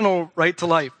national right to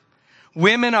life.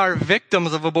 Women are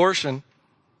victims of abortion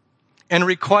and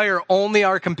require only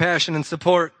our compassion and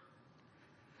support.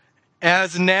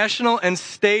 As national and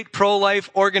state pro-life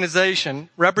organization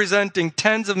representing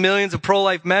tens of millions of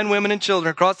pro-life men, women, and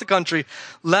children across the country,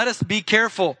 let us be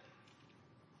careful.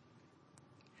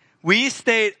 We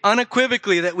state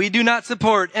unequivocally that we do not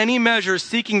support any measures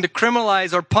seeking to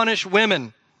criminalize or punish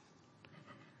women.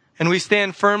 And we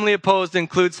stand firmly opposed to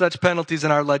include such penalties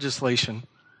in our legislation.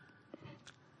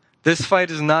 This fight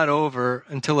is not over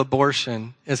until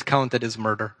abortion is counted as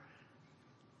murder.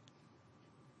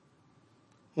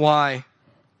 Why?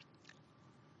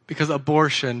 Because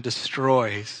abortion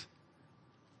destroys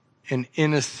an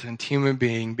innocent human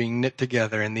being being knit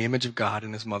together in the image of God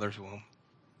in his mother's womb.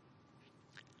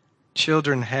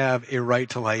 Children have a right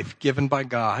to life given by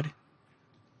God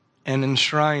and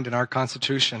enshrined in our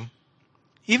Constitution.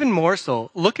 Even more so,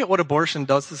 look at what abortion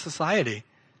does to society.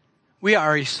 We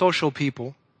are a social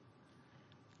people.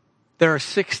 There are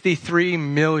 63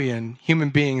 million human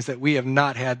beings that we have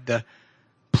not had the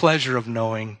pleasure of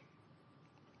knowing.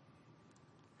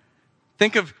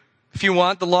 Think of, if you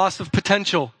want, the loss of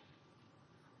potential.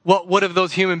 What would have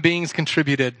those human beings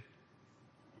contributed?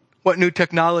 What new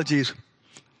technologies?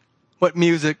 What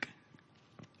music?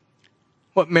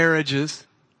 What marriages?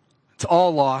 It's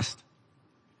all lost.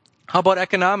 How about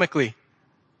economically?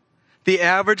 The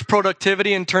average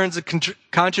productivity in terms of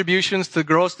contributions to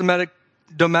gross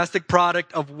domestic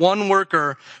product of one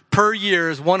worker per year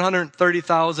is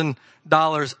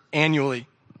 $130,000 annually.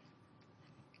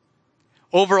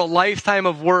 Over a lifetime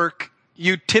of work,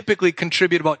 you typically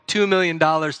contribute about $2 million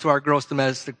to our gross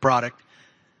domestic product.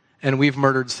 And we've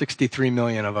murdered 63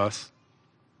 million of us.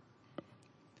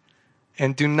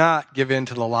 And do not give in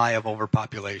to the lie of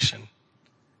overpopulation.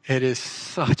 It is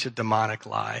such a demonic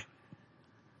lie.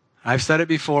 I've said it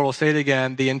before, we'll say it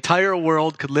again. The entire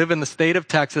world could live in the state of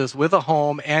Texas with a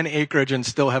home and acreage and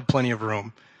still have plenty of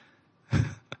room.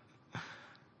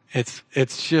 It's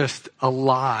just a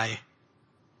lie.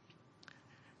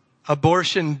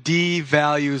 Abortion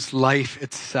devalues life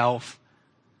itself.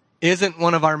 Isn't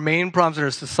one of our main problems in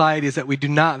our society is that we do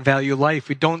not value life.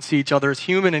 We don't see each other as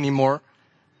human anymore.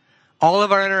 All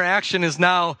of our interaction is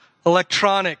now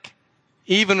electronic,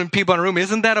 even when people are in a room.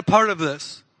 Isn't that a part of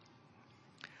this?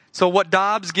 So what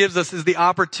Dobbs gives us is the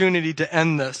opportunity to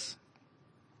end this.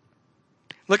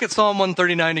 Look at Psalm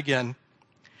 139 again.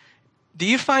 Do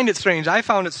you find it strange? I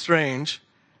found it strange.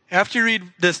 After you read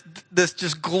this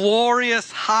just glorious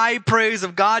high praise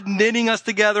of God knitting us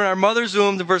together in our mother's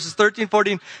wombs in verses 13,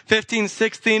 14, 15,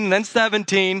 16, and then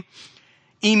 17,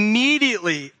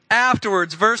 immediately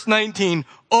afterwards, verse 19,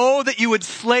 oh, that you would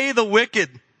slay the wicked.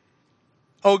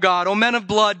 O God, O men of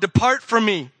blood, depart from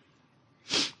me.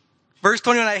 Verse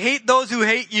 21, I hate those who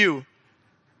hate you.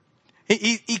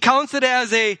 He counts it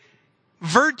as a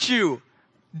virtue.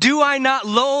 Do I not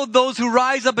loathe those who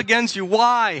rise up against you?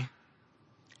 Why?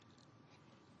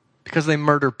 Because they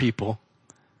murder people.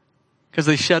 Because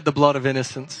they shed the blood of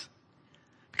innocence.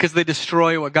 Because they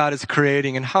destroy what God is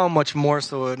creating, and how much more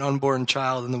so an unborn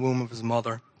child in the womb of his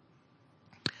mother.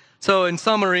 So in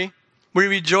summary, we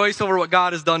rejoice over what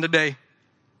God has done today.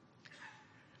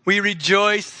 We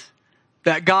rejoice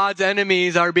that God's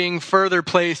enemies are being further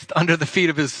placed under the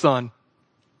feet of his Son.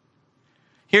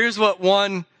 Here's what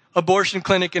one abortion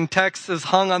clinic in Texas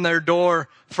hung on their door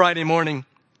Friday morning.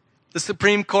 The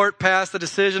Supreme Court passed a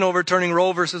decision overturning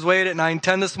Roe versus Wade at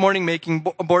 9:10 this morning, making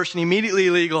abortion immediately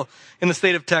illegal in the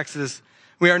state of Texas.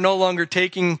 We are no longer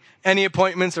taking any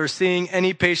appointments or seeing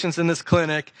any patients in this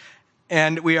clinic,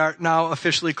 and we are now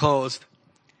officially closed.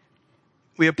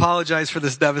 We apologize for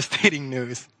this devastating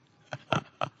news.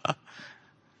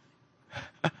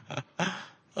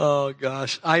 Oh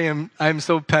gosh, I'm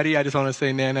so petty. I just want to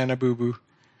say na boo boo.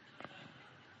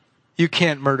 You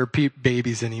can't murder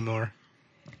babies anymore.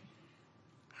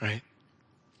 Right?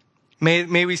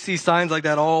 May we see signs like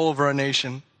that all over our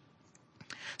nation.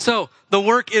 So, the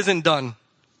work isn't done.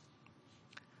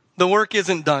 The work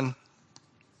isn't done.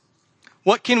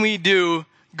 What can we do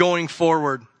going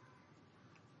forward?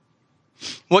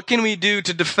 What can we do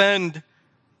to defend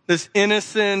this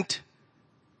innocent,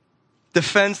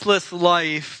 defenseless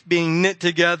life being knit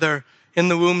together in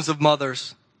the wombs of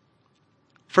mothers?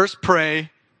 First,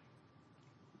 pray.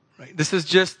 Right? This is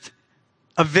just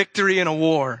a victory in a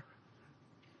war.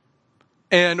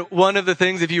 And one of the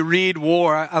things, if you read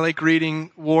war, I like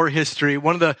reading war history.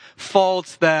 One of the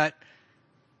faults that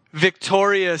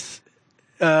victorious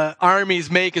armies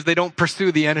make is they don't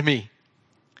pursue the enemy.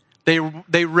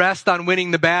 They rest on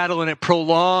winning the battle, and it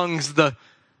prolongs the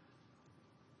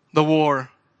war.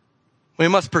 We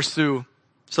must pursue.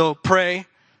 So pray,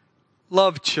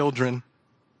 love children.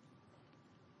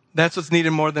 That's what's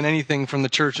needed more than anything from the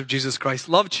Church of Jesus Christ.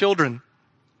 Love children.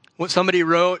 What somebody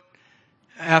wrote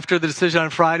after the decision on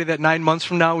Friday that 9 months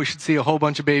from now we should see a whole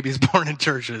bunch of babies born in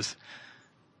churches.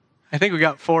 I think we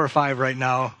got 4 or 5 right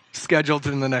now scheduled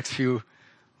in the next few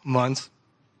months.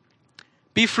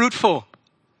 Be fruitful.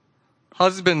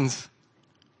 Husbands,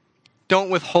 don't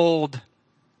withhold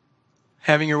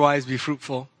having your wives be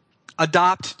fruitful.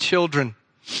 Adopt children.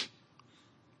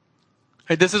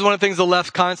 Right, this is one of the things the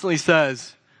left constantly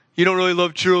says. You don't really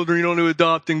love children, you don't do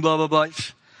adopting, blah, blah, blah.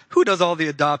 Who does all the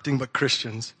adopting but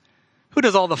Christians? Who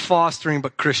does all the fostering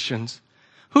but Christians?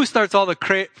 Who starts all the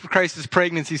crisis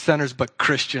pregnancy centers but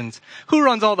Christians? Who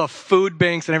runs all the food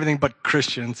banks and everything but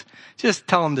Christians? Just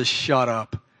tell them to shut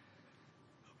up.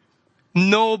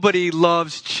 Nobody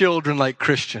loves children like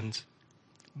Christians,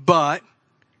 but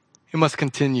it must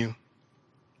continue.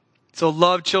 So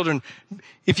love children.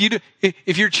 If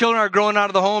your children are growing out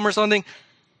of the home or something,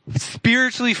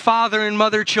 spiritually father and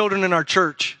mother children in our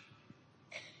church.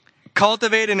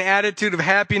 Cultivate an attitude of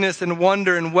happiness and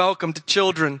wonder and welcome to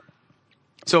children.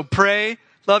 So pray,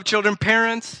 love children.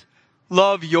 Parents,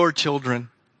 love your children.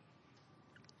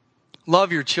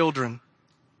 Love your children.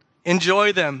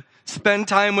 Enjoy them. Spend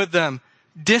time with them.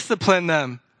 Discipline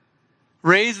them.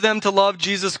 Raise them to love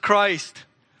Jesus Christ.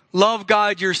 Love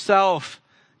God yourself.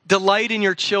 Delight in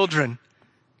your children.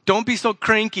 Don't be so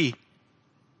cranky.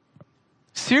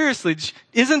 Seriously,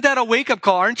 isn't that a wake-up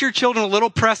call? Aren't your children a little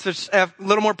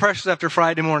more precious after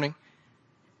Friday morning?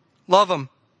 Love them.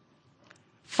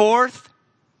 Fourth,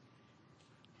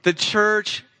 the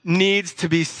church needs to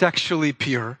be sexually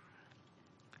pure.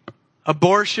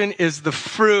 Abortion is the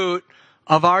fruit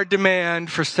of our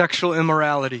demand for sexual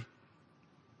immorality.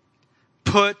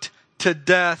 Put to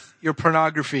death your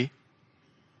pornography.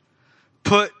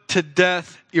 Put to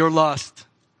death your lust.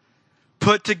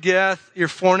 Put to death your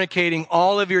fornicating,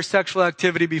 all of your sexual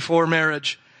activity before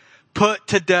marriage. Put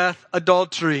to death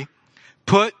adultery.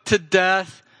 Put to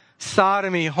death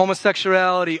sodomy,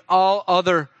 homosexuality, all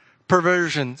other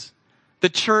perversions. The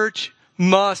church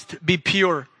must be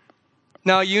pure.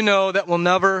 Now, you know that we'll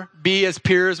never be as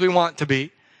pure as we want to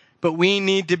be, but we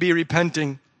need to be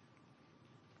repenting.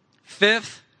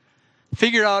 Fifth,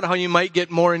 figure out how you might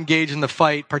get more engaged in the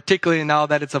fight, particularly now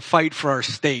that it's a fight for our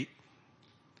state.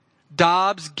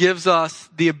 Dobbs gives us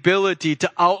the ability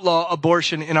to outlaw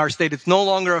abortion in our state. It's no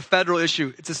longer a federal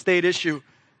issue. It's a state issue.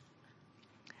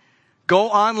 Go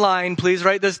online, please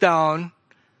write this down.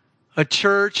 A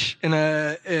church in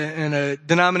a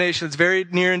denomination that's very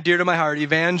near and dear to my heart,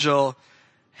 Evangel,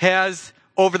 has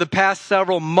over the past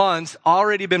several months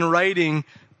already been writing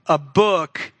a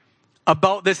book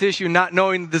about this issue, not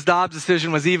knowing this Dobbs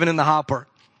decision was even in the hopper.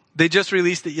 They just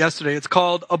released it yesterday. It's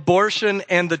called Abortion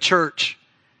and the Church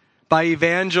by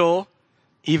Evangel,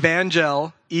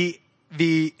 E-V-A-N-G-L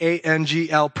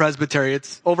Presbytery.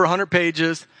 It's over 100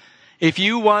 pages. If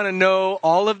you want to know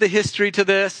all of the history to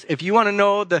this, if you want to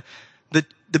know the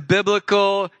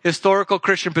biblical, historical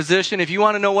Christian position, if you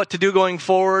want to know what to do going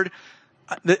forward,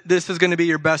 this is going to be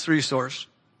your best resource.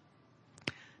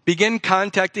 Begin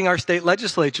contacting our state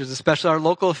legislatures, especially our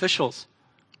local officials.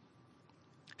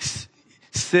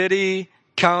 City,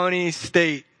 county,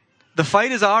 state. The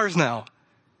fight is ours now.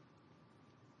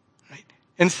 Right?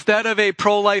 Instead of a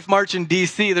pro-life march in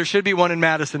D.C., there should be one in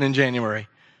Madison in January.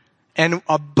 And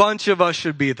a bunch of us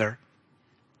should be there.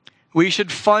 We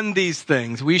should fund these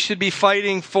things. We should be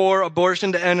fighting for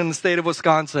abortion to end in the state of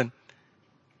Wisconsin.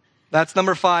 That's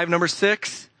number 5. Number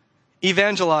 6,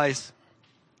 evangelize.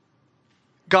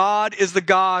 God is the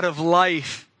God of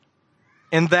life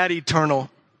and that eternal.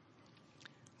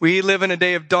 We live in a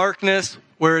day of darkness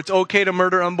where it's okay to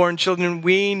murder unborn children.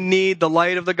 We need the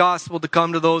light of the gospel to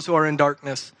come to those who are in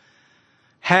darkness.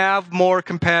 Have more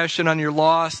compassion on your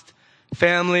lost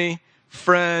family,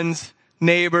 friends,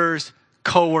 neighbors,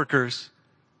 co-workers.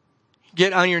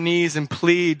 Get on your knees and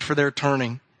plead for their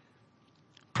turning.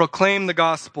 Proclaim the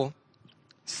gospel.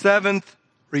 7th,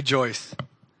 rejoice.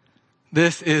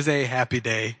 This is a happy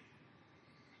day.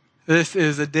 This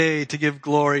is a day to give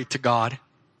glory to God.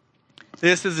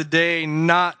 This is a day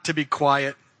not to be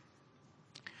quiet.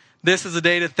 This is a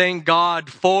day to thank God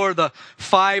for the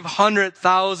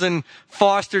 500,000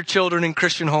 foster children in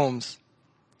Christian homes.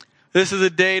 This is a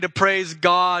day to praise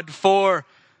God for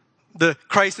the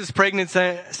Crisis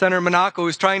Pregnancy Center in Monaco,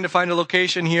 who's trying to find a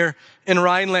location here in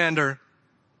Rhinelander.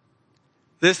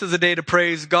 This is a day to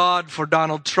praise God for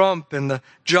Donald Trump and the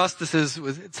justices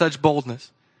with such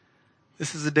boldness.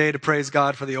 This is a day to praise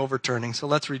God for the overturning. So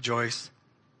let's rejoice.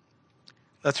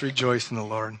 Let's rejoice in the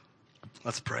Lord.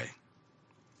 Let's pray.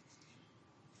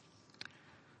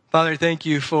 Father, thank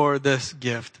you for this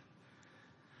gift.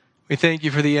 We thank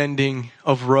you for the ending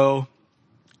of Roe.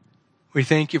 We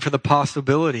thank you for the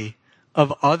possibility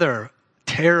of other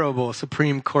terrible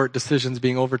Supreme Court decisions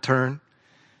being overturned.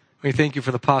 We thank you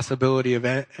for the possibility of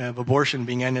abortion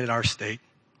being ended in our state.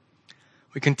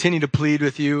 We continue to plead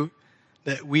with you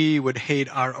that we would hate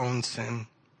our own sin,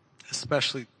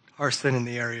 especially our sin in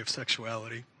the area of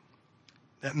sexuality.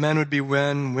 That men would be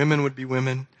men, women would be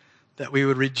women, that we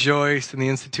would rejoice in the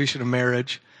institution of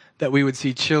marriage, that we would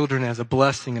see children as a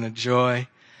blessing and a joy,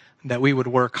 that we would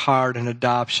work hard in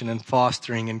adoption and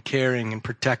fostering and caring and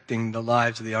protecting the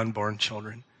lives of the unborn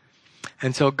children.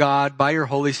 And so God, by your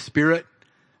Holy Spirit,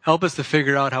 help us to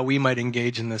figure out how we might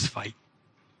engage in this fight.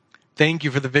 Thank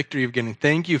you for the victory you've given.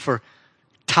 Thank you for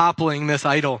toppling this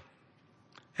idol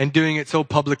and doing it so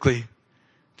publicly.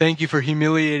 Thank you for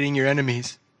humiliating your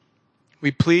enemies.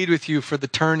 We plead with you for the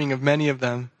turning of many of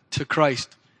them to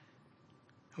Christ.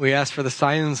 We ask for the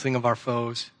silencing of our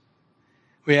foes.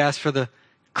 We ask for the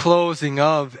closing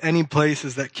of any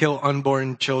places that kill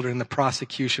unborn children, the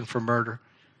prosecution for murder.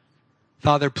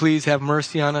 Father, please have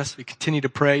mercy on us. We continue to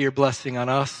pray your blessing on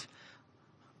us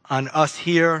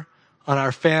here, on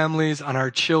our families, on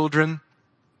our children,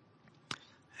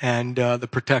 and the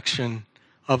protection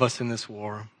of us in this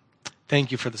war.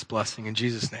 Thank you for this blessing. In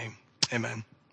Jesus' name, amen.